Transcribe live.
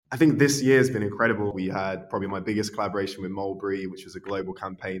I think this year has been incredible. We had probably my biggest collaboration with Mulberry, which was a global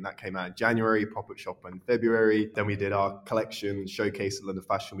campaign that came out in January, pop-up shop in February. Then we did our collection showcase at London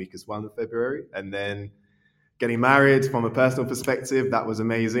Fashion Week as well in February. And then getting married from a personal perspective, that was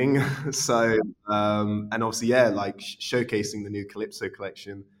amazing. So, and obviously, like showcasing the new Calypso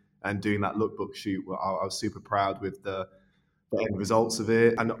collection and doing that lookbook shoot, I was super proud with the end results of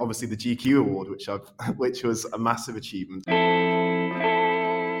it. And obviously the GQ award, which was a massive achievement.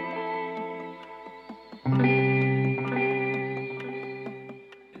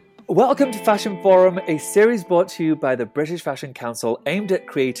 Welcome to Fashion Forum, a series brought to you by the British Fashion Council aimed at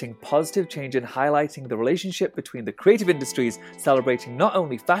creating positive change and highlighting the relationship between the creative industries, celebrating not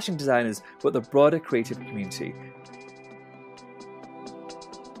only fashion designers, but the broader creative community.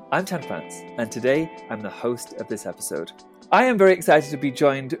 I'm Tan France, and today I'm the host of this episode. I am very excited to be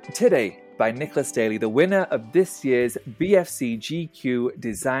joined today by Nicholas Daly, the winner of this year's BFC GQ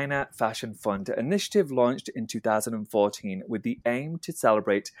Designer Fashion Fund initiative launched in 2014 with the aim to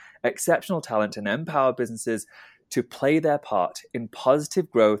celebrate exceptional talent and empower businesses to play their part in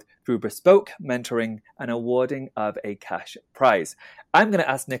positive growth through bespoke mentoring and awarding of a cash prize. I'm going to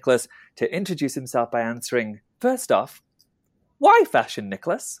ask Nicholas to introduce himself by answering, first off, why fashion,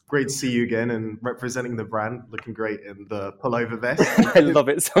 Nicholas? Great to see you again and representing the brand, looking great in the pullover vest. I love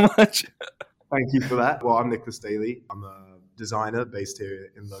it so much. Thank you for that. Well, I'm Nicholas Daly. I'm a designer based here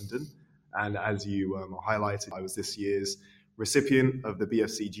in London. And as you highlighted, I was this year's recipient of the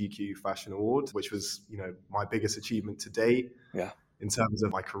BFC GQ Fashion Award, which was, my biggest achievement to date. Yeah. In terms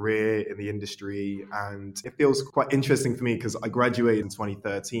of my career in the industry. And it feels quite interesting for me because I graduated in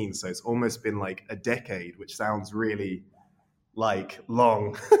 2013. So it's almost been like a decade, which sounds really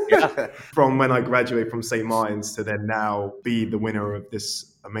long from when I graduated from St. Martin's to then now be the winner of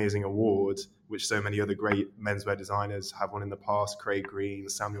this amazing award, which so many other great menswear designers have won in the past, Craig Green,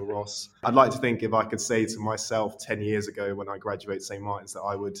 Samuel Ross. I'd like to think if I could say to myself 10 years ago when I graduated St. Martin's that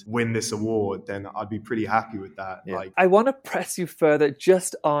I would win this award, then I'd be pretty happy with that. Yeah. I want to press you further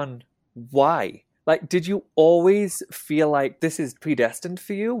just on why. Did you always feel like this is predestined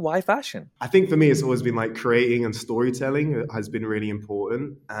for you? Why fashion? I think for me, it's always been creating and storytelling has been really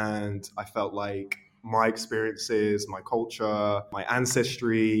important. And I felt like my experiences, my culture, my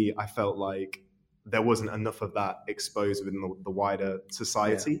ancestry, I felt like there wasn't enough of that exposed within the wider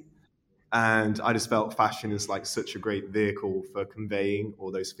society. Yeah. And I just felt fashion is such a great vehicle for conveying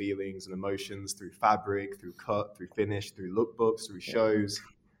all those feelings and emotions through fabric, through cut, through finish, through lookbooks, through shows.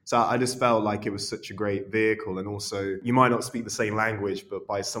 So I just felt like it was such a great vehicle. And also, you might not speak the same language, but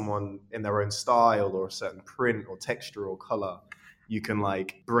by someone in their own style or a certain print or texture or color, you can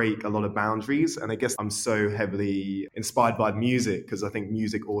break a lot of boundaries. And I guess I'm so heavily inspired by music because I think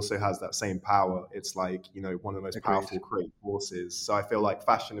music also has that same power. It's one of the most powerful creative forces. So I feel like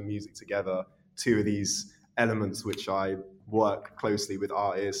fashion and music together, two of these elements which I work closely with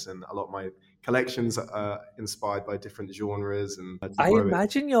artists, and a lot of my collections are inspired by different genres. And I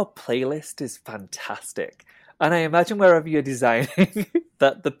imagine your playlist is fantastic. And I imagine wherever you're designing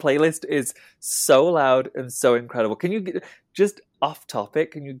that the playlist is so loud and so incredible. Can you, just off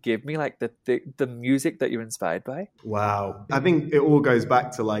topic, can you give me the music that you're inspired by? Wow. I think it all goes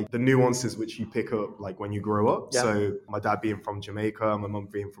back to the nuances which you pick up when you grow up. Yeah. So my dad being from Jamaica, my mum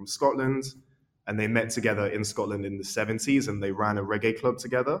being from Scotland. And they met together in Scotland in the 70s and they ran a reggae club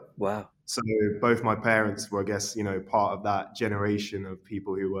together. Wow. So both my parents were, I guess, part of that generation of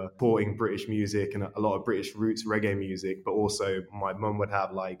people who were supporting British music and a lot of British roots reggae music. But also my mum would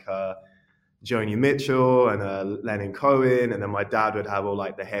have Joni Mitchell and Lennon Cohen. And then my dad would have all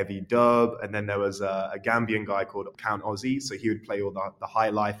the heavy dub. And then there was a Gambian guy called Count Ozzy. So he would play all the high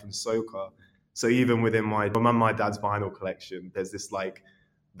life and soca. So even within my mum and my dad's vinyl collection, there's this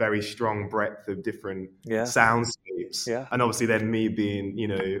very strong breadth of different soundscapes. Yeah. And obviously then me being,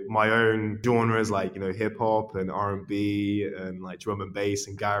 my own genres hip hop and R&B and drum and bass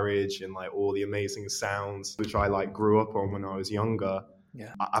and garage and all the amazing sounds which I grew up on when I was younger.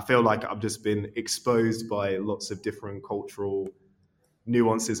 Yeah. I feel like I've just been exposed by lots of different cultural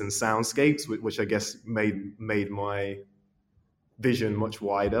nuances and soundscapes, which I guess made my vision much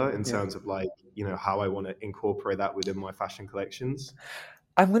wider in terms of how I want to incorporate that within my fashion collections.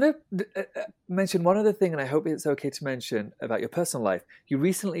 I'm going to mention one other thing, and I hope it's okay to mention about your personal life. You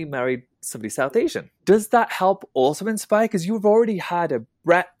recently married somebody South Asian. Does that help also inspire? Because you've already had a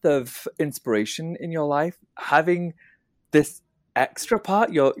breadth of inspiration in your life. Having this extra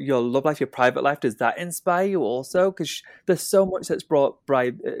part, your love life, your private life, does that inspire you also? Because there's so much that's brought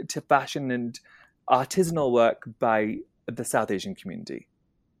to fashion and artisanal work by the South Asian community.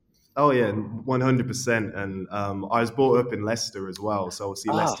 Oh yeah, 100%. And I was brought up in Leicester as well, so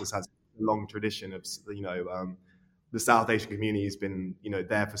obviously Ah, Leicester's has a long tradition of the South Asian community has been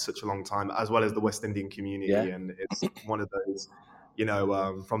there for such a long time, as well as the West Indian yeah, community, and it's one of those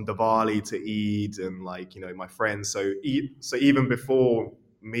from Diwali to Eid and my friends. So even before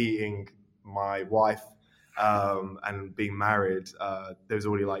meeting my wife and being married, there's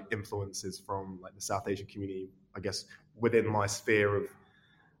already like influences from like the South Asian community, I guess, within my sphere of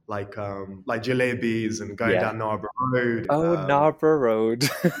like jalebis and going yeah. down Narborough Road. Oh, Narborough Road.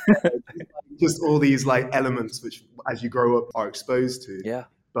 Just all these like elements which, as you grow up, are exposed to. Yeah,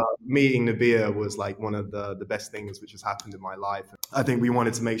 But meeting Nabia was like one of the best things which has happened in my life. I think we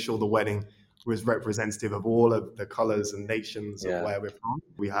wanted to make sure the wedding was representative of all of the colours and nations of yeah. where we're from.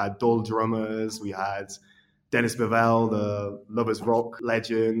 We had Dol drummers, we had Dennis Bovell, the Lovers Rock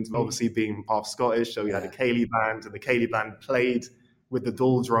legend, obviously being half Scottish. So we had a Yeah. Ceilidh band, and the Ceilidh band played with the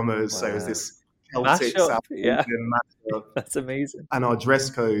Dol drummers. So it was Wow. this Celtic Mashup, South yeah. Asian mashup. That's amazing. And our dress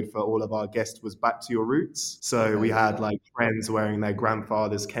code for all of our guests was back to your roots. So we had like friends wearing their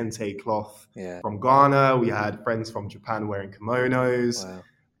grandfather's kente cloth Yeah. from Ghana. We had friends from Japan wearing kimonos. Wow.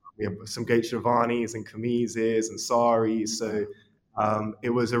 We had some Gate Shirvanis and kamises and saris. So it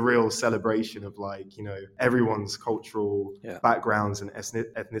was a real celebration of everyone's cultural backgrounds and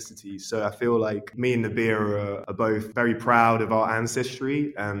ethnicity. So I feel like me and Nabir are both very proud of our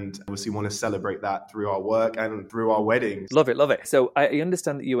ancestry and obviously want to celebrate that through our work and through our weddings. Love it, love it. So I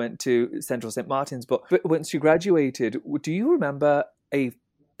understand that you went to Central St. Martin's, but once you graduated, do you remember a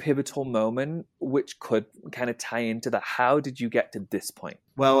pivotal moment which could kind of tie into that? How did you get to this point?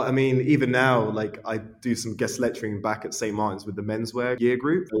 Well, I mean, even now, like I do some guest lecturing back at St. Martin's with the menswear year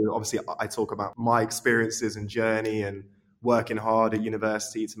group. So obviously, I talk about my experiences and journey and working hard at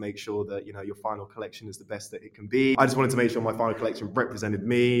university to make sure that, your final collection is the best that it can be. I just wanted to make sure my final collection represented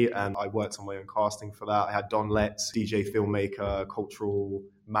me, and I worked on my own casting for that. I had Don Letts, DJ, filmmaker, cultural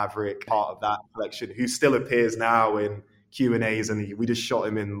maverick, part of that collection, who still appears now in Q&As, and we just shot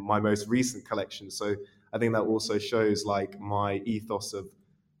him in my most recent collection. So I think that also shows like my ethos of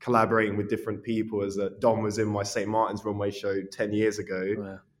collaborating with different people, as Don was in my St. Martin's runway show 10 years ago.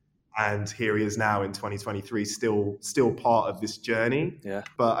 Wow. And here he is now in 2023, still part of this journey. Yeah.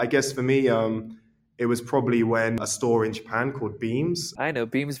 But I guess for me, it was probably when a store in Japan called Beams. I know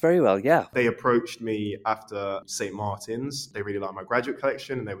Beams very well, yeah. They approached me after St. Martin's. They really liked my graduate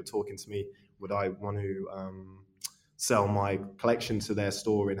collection, and they were talking to me, would I want to sell my collection to their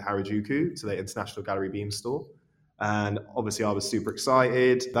store in Harajuku, to their International Gallery Beams store. And obviously I was super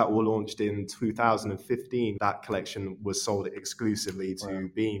excited. That all launched in 2015. That collection was sold exclusively to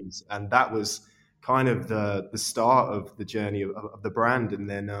Beams. And that was kind of the start of the journey of the brand. And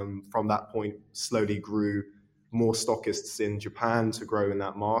then from that point, slowly grew more stockists in Japan to grow in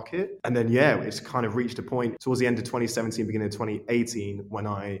that market. And then, it's kind of reached a point towards the end of 2017, beginning of 2018, when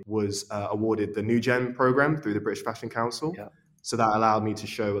I was awarded the New Gen program through the British Fashion Council. Yeah. So that allowed me to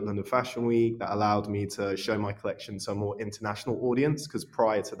show at London Fashion Week. That allowed me to show my collection to a more international audience, because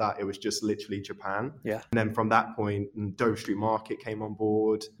prior to that, it was just literally Japan. Yeah. And then from that point, Dover Street Market came on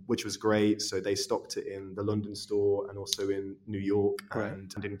board, which was great. So they stocked it in the London store and also in New York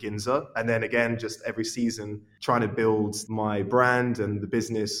and in Ginza. And then again, just every season, trying to build my brand and the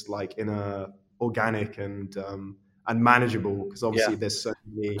business like in a organic and manageable, because obviously there's so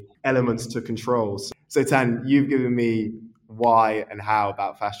many elements to control. So Tan, you've given me why and how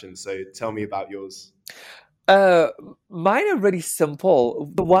about fashion. So tell me about yours. Mine are really simple.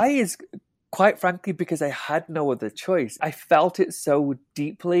 The why is quite frankly because I had no other choice. I felt it so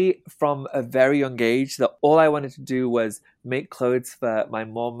deeply from a very young age that all I wanted to do was make clothes for my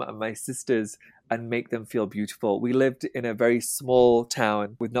mom and my sisters and make them feel beautiful. We lived in a very small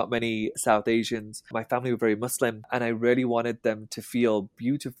town with not many South Asians. My family were very Muslim, and I really wanted them to feel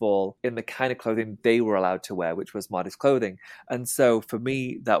beautiful in the kind of clothing they were allowed to wear, which was modest clothing. And so for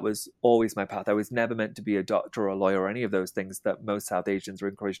me, that was always my path. I was never meant to be a doctor or a lawyer or any of those things that most South Asians were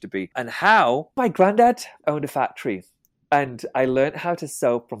encouraged to be. And how? My granddad owned a factory. And I learned how to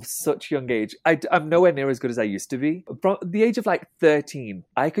sew from such a young age. I'm nowhere near as good as I used to be. From the age of 13,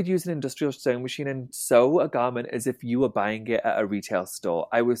 I could use an industrial sewing machine and sew a garment as if you were buying it at a retail store.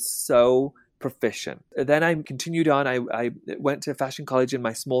 I was so proficient. Then I continued on. I went to fashion college in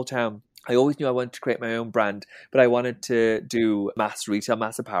my small town. I always knew I wanted to create my own brand, but I wanted to do mass retail,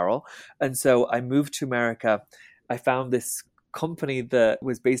 mass apparel. And so I moved to America. I found this company that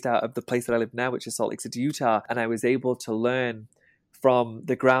was based out of the place that I live now, which is Salt Lake City, Utah. And I was able to learn from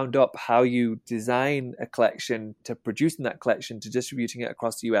the ground up, how you design a collection to producing that collection to distributing it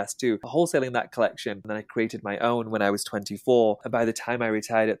across the US to wholesaling that collection. And then I created my own when I was 24. And by the time I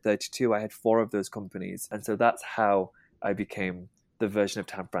retired at 32, I had 4 of those companies. And so that's how I became the version of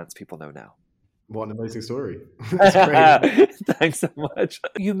Tan France people know now. What an amazing story. That's great. Thanks so much.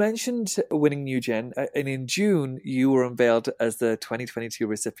 You mentioned winning New Gen, and in June, you were unveiled as the 2022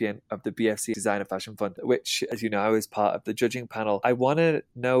 recipient of the BFC Designer Fashion Fund, which, as you know, I was part of the judging panel. I want to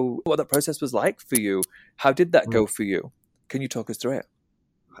know what that process was like for you. How did that go for you? Can you talk us through it?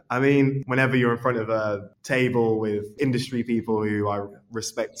 I mean, whenever you're in front of a table with industry people who I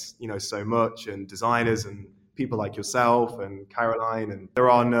respect, so much, and designers and people like yourself and Caroline, and there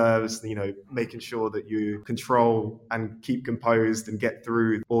are nerves, making sure that you control and keep composed and get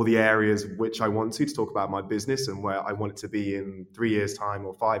through all the areas which I want to talk about my business and where I want it to be in 3 years' time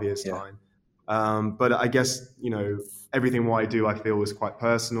or 5 years' time. But I guess, everything what I do, I feel is quite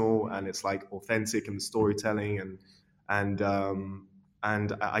personal, and it's like authentic and the storytelling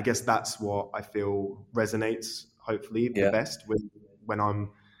and I guess that's what I feel resonates, hopefully, the best when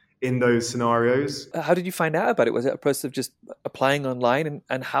I'm in those scenarios. How did you find out about it? Was it a process of just applying online?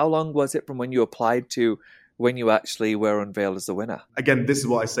 And how long was it from when you applied to when you actually were unveiled as the winner? Again, this is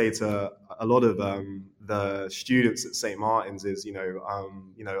what I say to a lot of the students at St. Martin's is,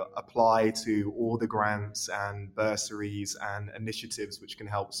 apply to all the grants and bursaries and initiatives which can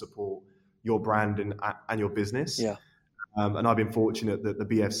help support your brand and your business. Yeah. And I've been fortunate that the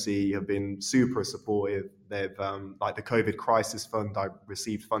BFC have been super supportive. They've, like the COVID crisis fund, I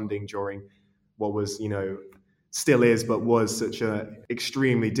received funding during what was, still is, but was such an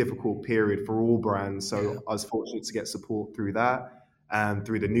extremely difficult period for all brands. So I was fortunate to get support through that and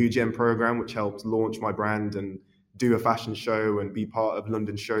through the New Gen program, which helped launch my brand and do a fashion show and be part of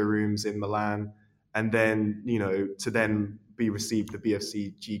London showrooms in Milan. And then, to then be received the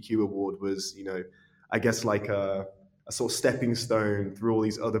BFC GQ award was, I guess like a sort of stepping stone through all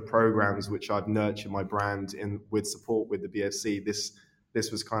these other programs which I've nurtured my brand in with support with the BFC.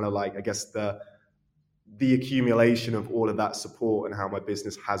 This was kind of like, I guess, the accumulation of all of that support and how my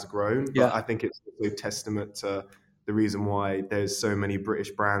business has grown. Yeah. But I think it's a testament to the reason why there's so many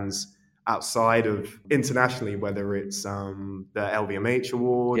British brands outside of internationally, whether it's the LVMH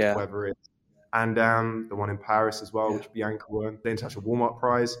award, whether it's and the one in Paris as well, which Bianca won, the International Walmart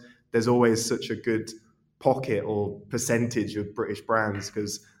Prize. There's always such a good pocket or percentage of British brands,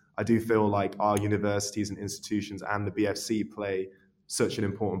 because I do feel like our universities and institutions and the BFC play such an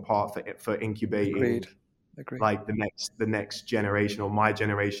important part for incubating Agreed. like the next generation or my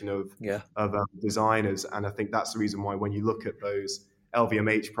generation of designers. And I think that's the reason why when you look at those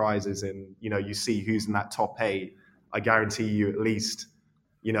LVMH prizes and you see who's in that top 8, I guarantee you at least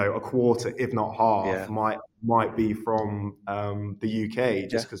a quarter, if not half, might be from the UK,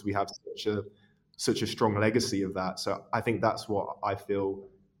 just because we have such a strong legacy of that. So I think that's what I feel,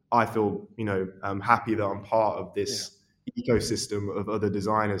 I'm happy that I'm part of this ecosystem of other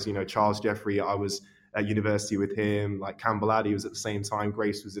designers. Charles Jeffrey, I was at university with him, like Campbell Addy was at the same time,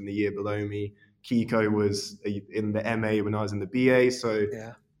 Grace was in the year below me, Kiko was in the MA when I was in the BA. So,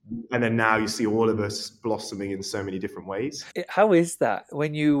 and then now you see all of us blossoming in so many different ways. How is that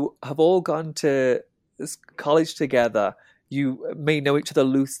when you have all gone to college together? You may know each other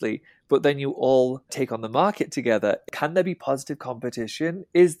loosely, but then you all take on the market together. Can there be positive competition?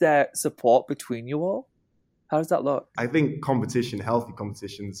 Is there support between you all? How does that look? I think healthy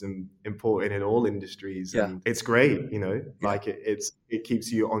competition is important in all industries. Yeah. And it's great, like it keeps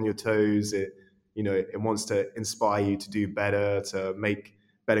you on your toes. It wants to inspire you to do better, to make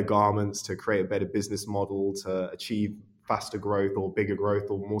better garments, to create a better business model, to achieve faster growth or bigger growth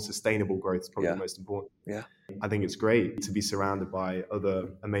or more sustainable growth is probably the most important. Yeah. I think it's great to be surrounded by other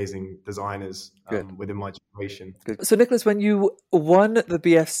amazing designers within my generation. Good. So Nicholas, when you won the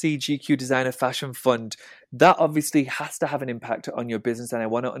BFC GQ Designer Fashion Fund, that obviously has to have an impact on your business, and I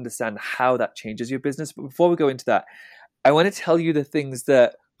want to understand how that changes your business. But before we go into that, I want to tell you the things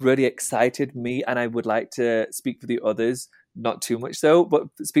that really excited me, and I would like to speak for the others, not too much so, but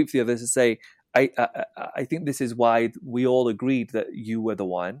speak for the others to say, I think this is why we all agreed that you were the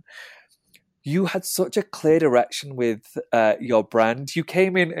one. You had such a clear direction with your brand. You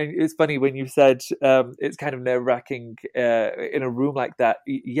came in, and it's funny when you said it's kind of nerve-wracking in a room like that.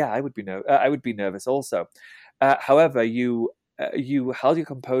 Yeah, I would be nervous also. However, you held your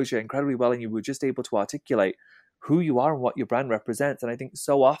composure incredibly well, and you were just able to articulate who you are and what your brand represents. And I think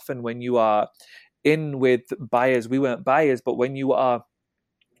so often when you are in with buyers, we weren't buyers, but when you are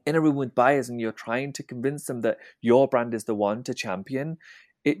in a room with buyers and you're trying to convince them that your brand is the one to champion,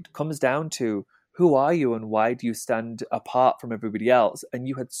 it comes down to who are you and why do you stand apart from everybody else? And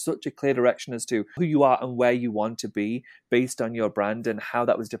you had such a clear direction as to who you are and where you want to be based on your brand and how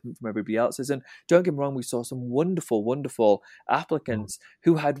that was different from everybody else's. And don't get me wrong, we saw some wonderful, wonderful applicants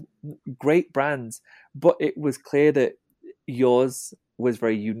who had great brands, but it was clear that yours was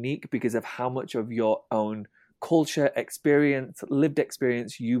very unique because of how much of your own culture, experience, lived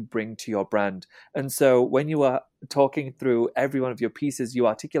experience you bring to your brand. And so when you were talking through every one of your pieces, you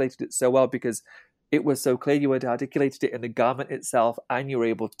articulated it so well because it was so clear. You had articulated it in the garment itself and you were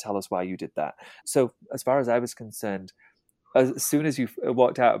able to tell us why you did that. So as far as I was concerned, as soon as you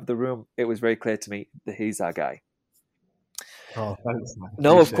walked out of the room, it was very clear to me that he's our guy. Oh, thanks, man.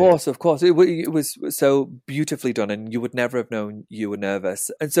 No, of course. It was so beautifully done and you would never have known you were nervous.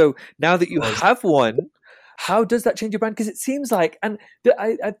 And so now that you have one, how does that change your brand? Because it seems like, and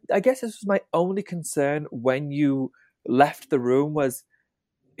I guess this was my only concern when you left the room was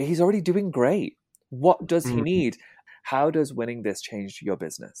he's already doing great. What does he need? How does winning this change your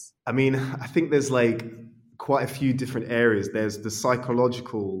business? I mean, I think there's like quite a few different areas. There's the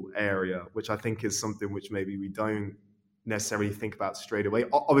psychological area, which I think is something which maybe we don't necessarily think about straight away.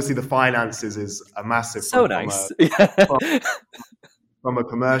 Obviously, the finances is a massive. So nice. From a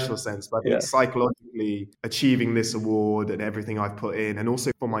commercial sense, but I think psychologically achieving this award and everything I've put in, and also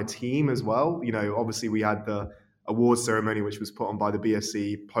for my team as well. You know, obviously we had the award ceremony, which was put on by the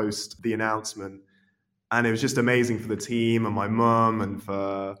BFC post the announcement. And it was just amazing for the team and my mum and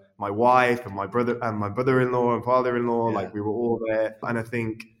for my wife and my brother-in-law and father-in-law. Like we were all there. And I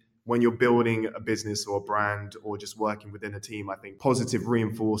think when you're building a business or a brand or just working within a team, I think positive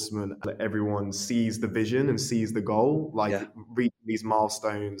reinforcement that everyone sees the vision and sees the goal, like reach these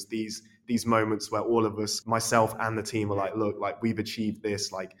milestones, these moments where all of us, myself and the team, are like, look, like we've achieved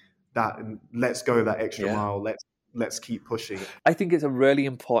this, like that, and let's go that extra mile. Let's keep pushing. I think it's a really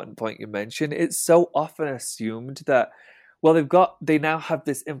important point you mentioned. It's so often assumed that, well, they now have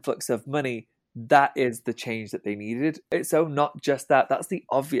this influx of money. That is the change that they needed. It's so not just that. That's the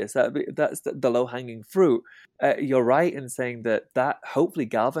obvious. That's the low-hanging fruit. You're right in saying that hopefully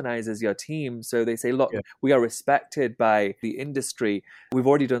galvanizes your team. So they say, look, we are respected by the industry. We've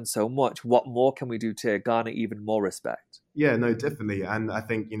already done so much. What more can we do to garner even more respect? Yeah, no, definitely. And I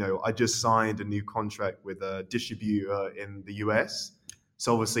think, I just signed a new contract with a distributor in the US.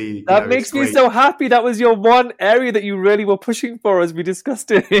 So obviously that makes me so happy. That was your one area that you really were pushing for as we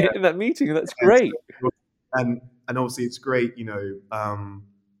discussed it in that meeting. That's great. And obviously it's great,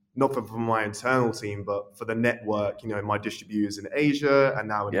 not for my internal team, but for the network, my distributors in Asia and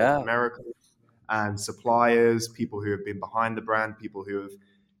now in North America, and suppliers, people who have been behind the brand, people who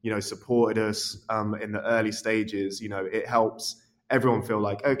have, supported us in the early stages. It helps everyone feel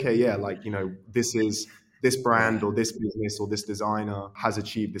like, okay, this brand or this business or this designer has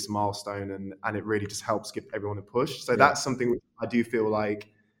achieved this milestone, and it really just helps give everyone a push. So that's something which I do feel like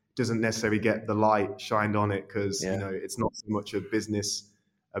doesn't necessarily get the light shined on it because, it's not so much a business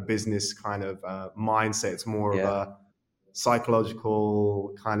kind of mindset. It's more of a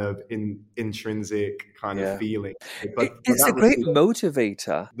psychological kind of intrinsic kind of feeling. But it's a great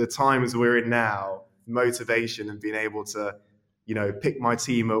motivator. The times we're in now, motivation and being able to pick my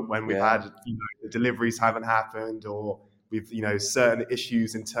team up when we've had, the deliveries haven't happened or we've, certain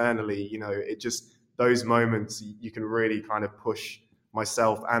issues internally, it just, those moments you can really kind of push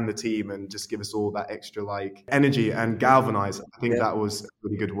myself and the team and just give us all that extra like energy and galvanize. I think that was a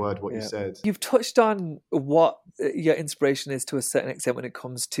really good word, what you said. You've touched on what your inspiration is to a certain extent when it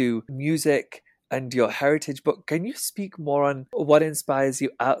comes to music and your heritage, but can you speak more on what inspires you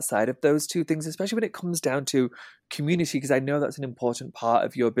outside of those two things, especially when it comes down to community? Because I know that's an important part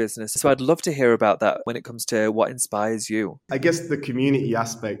of your business. So I'd love to hear about that when it comes to what inspires you. I guess the community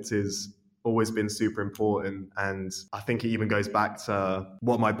aspect has always been super important. And I think it even goes back to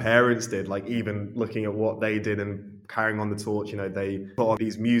what my parents did, like even looking at what they did and carrying on the torch. They put on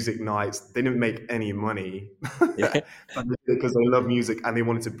these music nights. They didn't make any money because they love music and they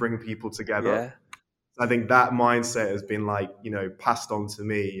wanted to bring people together. Yeah. I think that mindset has been passed on to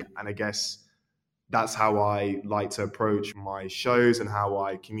me. And I guess that's how I like to approach my shows and how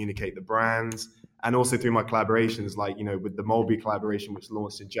I communicate the brands. And also through my collaborations, with the Mulberry collaboration, which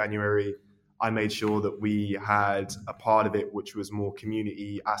launched in January, I made sure that we had a part of it which was more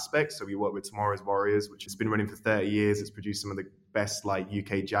community aspects. So we worked with Tomorrow's Warriors, which has been running for 30 years. It's produced some of the best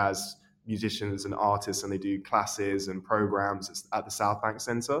UK jazz musicians and artists, and they do classes and programs at the South Bank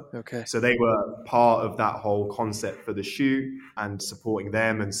Centre. Okay. So they were part of that whole concept for the shoot and supporting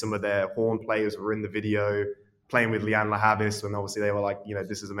them. And some of their horn players were in the video playing with Leanne LaHavis, and obviously they were like,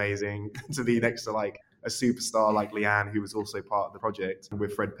 this is amazing to be next to a superstar like Leanne, who was also part of the project.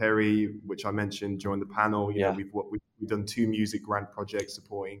 With Fred Perry, which I mentioned during the panel, you know, we've done 2 music grant projects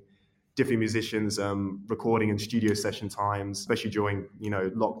supporting different musicians, recording and studio session times, especially during, you know,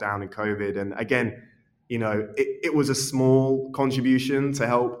 lockdown and COVID. And again, you know, it was a small contribution to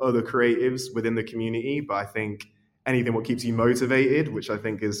help other creatives within the community, but I think anything what keeps you motivated, which I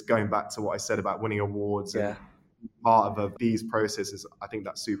think is going back to what I said about winning awards and part of these processes, I think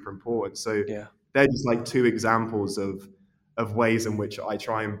that's super important. So they're just like 2 examples of ways in which I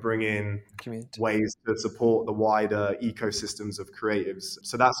try and bring in ways to support the wider ecosystems of creatives.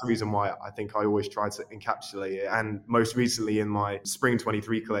 So that's the reason why I think I always try to encapsulate it. And most recently in my Spring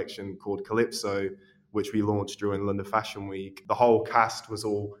 23 collection called Calypso, which we launched during London Fashion Week, the whole cast was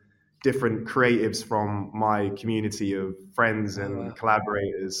all different creatives from my community of friends and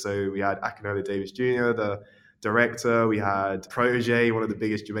collaborators. So we had Akinola Davis Jr., the director. We had Protege, one of the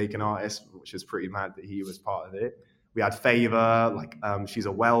biggest Jamaican artists, which is pretty mad that he was part of it. We had Favor, she's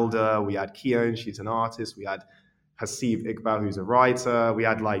a welder. We had Keon, she's an artist. We had Hasib Iqbal, who's a writer. We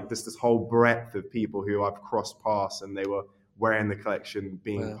had like this whole breadth of people who I've crossed paths, and they were wearing the collection,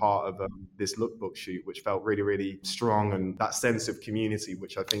 being part of this lookbook shoot, which felt really, really strong, and that sense of community,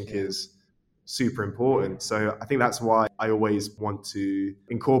 which I think is super important. So I think that's why I always want to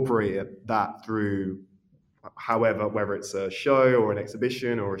incorporate that through whether it's a show or an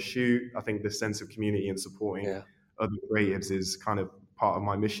exhibition or a shoot. I think the sense of community and supporting other creatives is kind of part of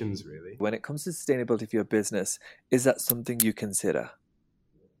my missions, really. When it comes to sustainability for your business, is that something you consider?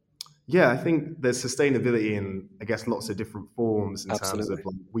 Yeah, I think there's sustainability in, I guess, lots of different forms in terms of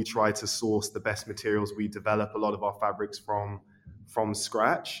we try to source the best materials. We develop a lot of our fabrics from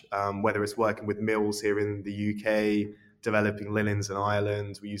scratch, whether it's working with mills here in the UK, developing linens in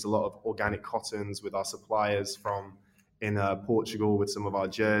Ireland. We use a lot of organic cottons with our suppliers in Portugal with some of our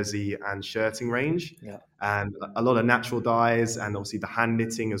jersey and shirting range, and a lot of natural dyes, and obviously the hand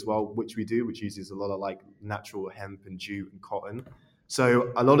knitting as well, which we do, which uses a lot of like natural hemp and jute and cotton.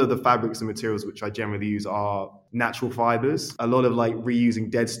 So a lot of the fabrics and materials which I generally use are natural fibers, a lot of like reusing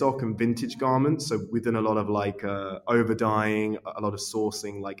dead stock and vintage garments. So we've done a lot of like over dyeing, a lot of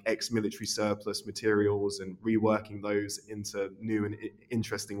sourcing like ex-military surplus materials and reworking those into new and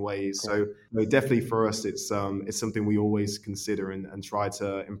interesting ways. So definitely for us, it's something we always consider and try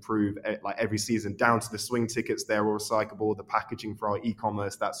to improve like every season, down to the swing tickets. They're all recyclable. The packaging for our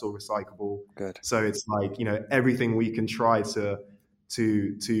e-commerce, that's all recyclable. Good. So it's like, you know, everything we can try to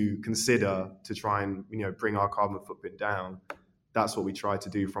consider to try and, you know, bring our carbon footprint down. That's what we try to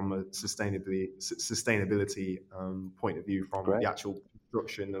do from a sustainability point of view, from the actual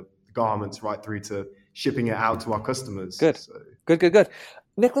construction of the garments right through to shipping it out to our customers. Good. Good.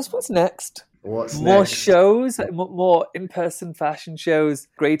 Nicholas, what's next? More shows, more in-person fashion shows,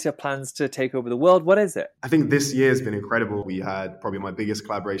 greater plans to take over the world. What is it? I think this year has been incredible. We had probably my biggest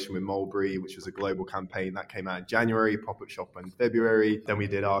collaboration with Mulberry, which was a global campaign that came out in January, pop-up shop in February. Then we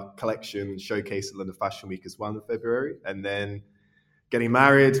did our collection showcase at London Fashion Week as well in February. And then getting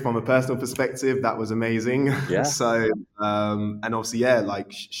married, from a personal perspective, that was amazing. Yeah. So, and obviously, like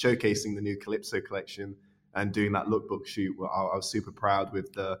showcasing the new Calypso collection and doing that lookbook shoot, I was super proud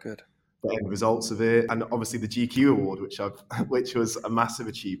with the end results of it, and obviously the GQ award, which was a massive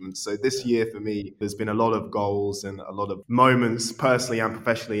achievement. So this year for me, there's been a lot of goals and a lot of moments personally and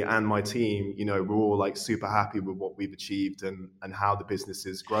professionally, and my team, you know, we're all like super happy with what we've achieved and how the business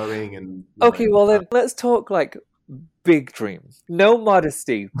is growing. And then let's talk like big dreams. No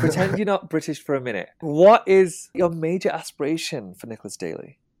modesty. Pretend you're not British for a minute. What is your major aspiration for Nicholas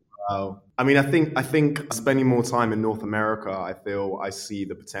Daly? I mean, I think spending more time in North America, I feel I see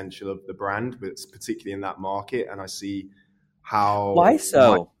the potential of the brand, but it's particularly in that market, and I see how. Why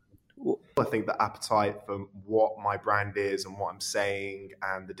so? I think the appetite for what my brand is and what I'm saying,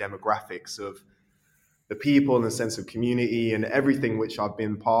 and the demographics of the people and the sense of community and everything which I've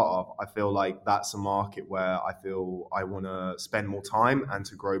been part of, I feel like that's a market where I feel I want to spend more time and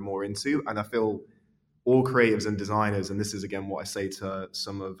to grow more into, and I feel all creatives and designers, and this is again what I say to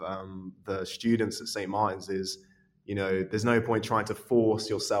some of the students at St. Martin's, is, you know, there's no point trying to force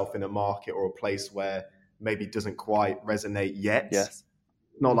yourself in a market or a place where maybe it doesn't quite resonate yet. Yes.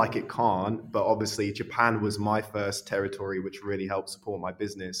 Not like it can't, but obviously Japan was my first territory, which really helped support my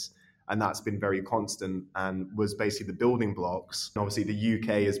business. And that's been very constant and was basically the building blocks. And obviously the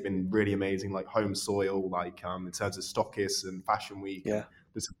UK has been really amazing, like home soil, like in terms of stockists and Fashion Week. Yeah.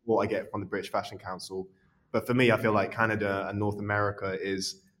 The support I get from the British Fashion Council. But for me, I feel like Canada and North America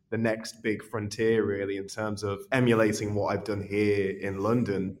is the next big frontier, really, in terms of emulating what I've done here in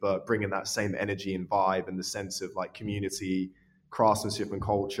London, but bringing that same energy and vibe and the sense of like community, craftsmanship and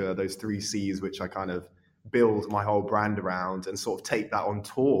culture, those 3 C's, which I kind of build my whole brand around and sort of take that on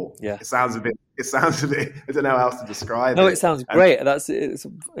tour. Yeah. It sounds a bit, I don't know how else to describe it. No, it sounds great.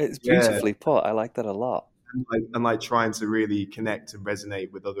 It's beautifully put. I like that a lot. And like trying to really connect and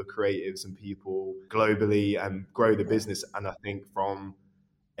resonate with other creatives and people globally and grow the business. And I think from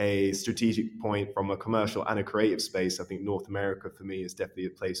a strategic point, from a commercial and a creative space, I think North America for me is definitely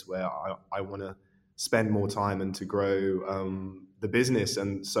a place where I want to spend more time and to grow the business.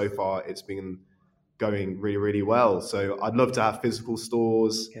 And so far it's been going really, really well. So I'd love to have physical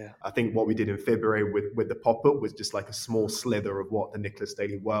stores. Yeah. I think what we did in February with the pop-up was just like a small slither of what the Nicholas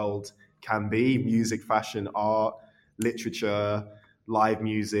Daly world can be: music, fashion, art, literature, live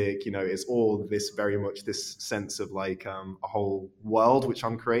music. It's all this very much this sense of like a whole world which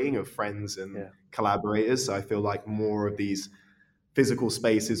I'm creating of friends and collaborators. So I feel like more of these physical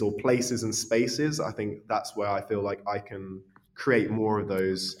spaces or places and spaces, I think that's where I feel like I can create more of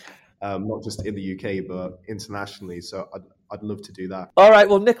those, not just in the UK but internationally. So I'd love to do that. All right,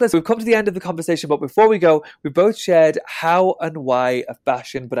 well, Nicholas, we've come to the end of the conversation, but before we go, we both shared how and why of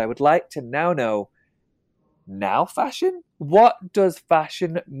fashion, but I would like to now know, now fashion? What does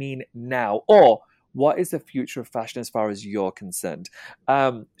fashion mean now? Or what is the future of fashion as far as you're concerned?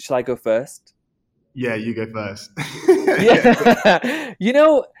 Shall I go first? Yeah, you go first. Yeah.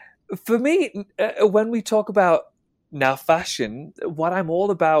 For me, when we talk about now fashion, what I'm all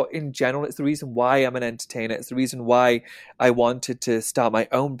about in general, it's the reason why I'm an entertainer. It's the reason why I wanted to start my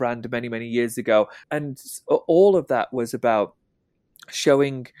own brand many, many years ago. And all of that was about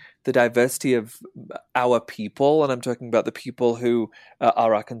showing the diversity of our people, and I'm talking about the people who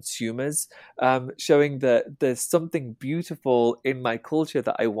are our consumers, showing that there's something beautiful in my culture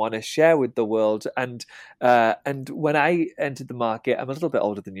that I want to share with the world. And when I entered the market, I'm a little bit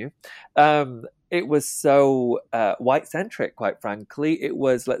older than you, it was so white-centric, quite frankly. It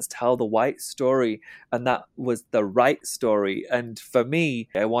was, let's tell the white story, and that was the right story. And for me,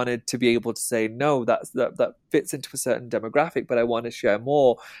 I wanted to be able to say, no, that fits into a certain demographic, but I want to share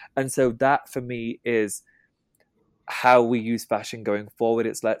more. And so that, for me, is how we use fashion going forward.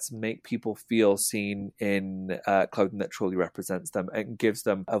 It's let's make people feel seen in clothing that truly represents them and gives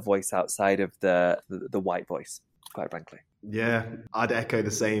them a voice outside of the white voice, quite frankly. Yeah, I'd echo the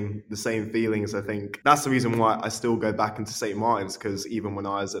same feelings. I think that's the reason why I still go back into St. Martin's, because even when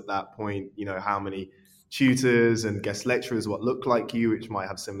I was at that point, how many tutors and guest lecturers what look like you, which might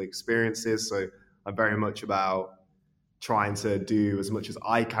have similar experiences. So I'm very much about trying to do as much as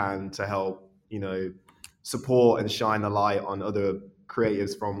I can to help, support and shine a light on other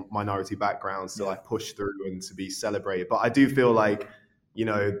creatives from minority backgrounds to like push through and to be celebrated. But I do feel like,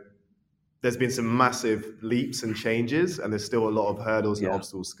 there's been some massive leaps and changes, and there's still a lot of hurdles and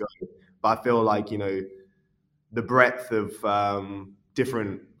obstacles to go. But I feel like, the breadth of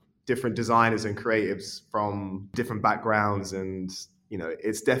different designers and creatives from different backgrounds, and,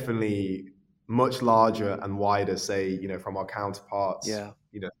 it's definitely much larger and wider, say, from our counterparts,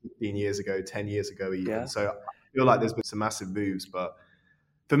 15 years ago, 10 years ago even. Yeah. So I feel like there's been some massive moves. But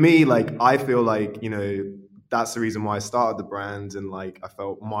for me, like, I feel like, that's the reason why I started the brand, and like I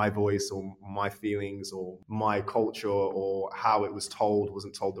felt my voice or my feelings or my culture or how it was told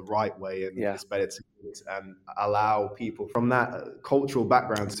wasn't told the right way, and it's better to and allow people from that cultural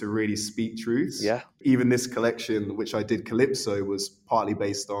background to really speak truths. Yeah. Even this collection, which I did Calypso, was partly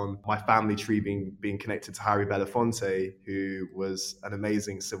based on my family tree being connected to Harry Belafonte, who was an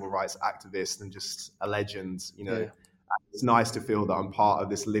amazing civil rights activist and just a legend. It's nice to feel that I'm part of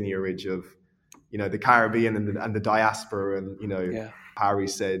this lineage of the Caribbean and the diaspora. And, Harry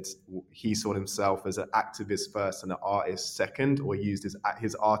said he saw himself as an activist first and an artist second, or used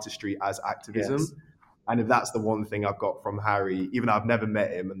his artistry as activism. Yes. And if that's the one thing I've got from Harry, even though I've never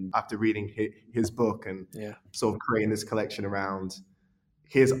met him, and after reading his book and sort of creating this collection around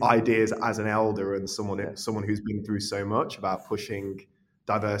his ideas as an elder and someone who's been through so much about pushing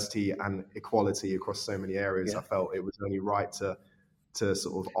diversity and equality across so many areas, I felt it was only right to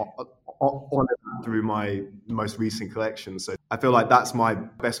sort of honor through my most recent collection. So I feel like that's my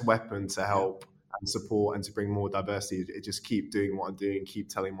best weapon to help and support and to bring more diversity. It just keep doing what I'm doing, keep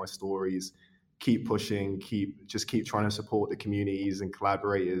telling my stories, keep pushing, keep trying to support the communities and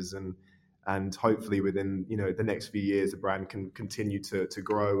collaborators, and hopefully within the next few years the brand can continue to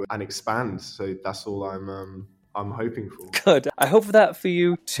grow and expand. So that's all I'm hoping for. Good. I hope for that for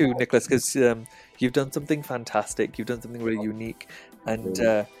you too, Nicholas, because you've done something fantastic. You've done something really unique, and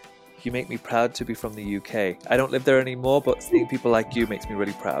you make me proud to be from the UK. I don't live there anymore, but seeing people like you makes me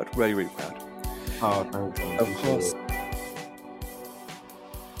really proud. Really, really proud. Oh, thank you. Of course.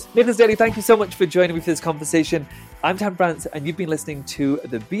 Nicholas Daly, thank you so much for joining me for this conversation. I'm Tam France, and you've been listening to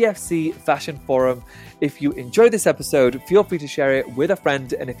the BFC Fashion Forum. If you enjoyed this episode, feel free to share it with a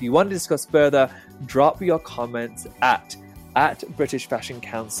friend. And if you want to discuss further, drop your comments at British Fashion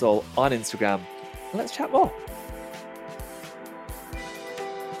Council on Instagram. Let's chat more.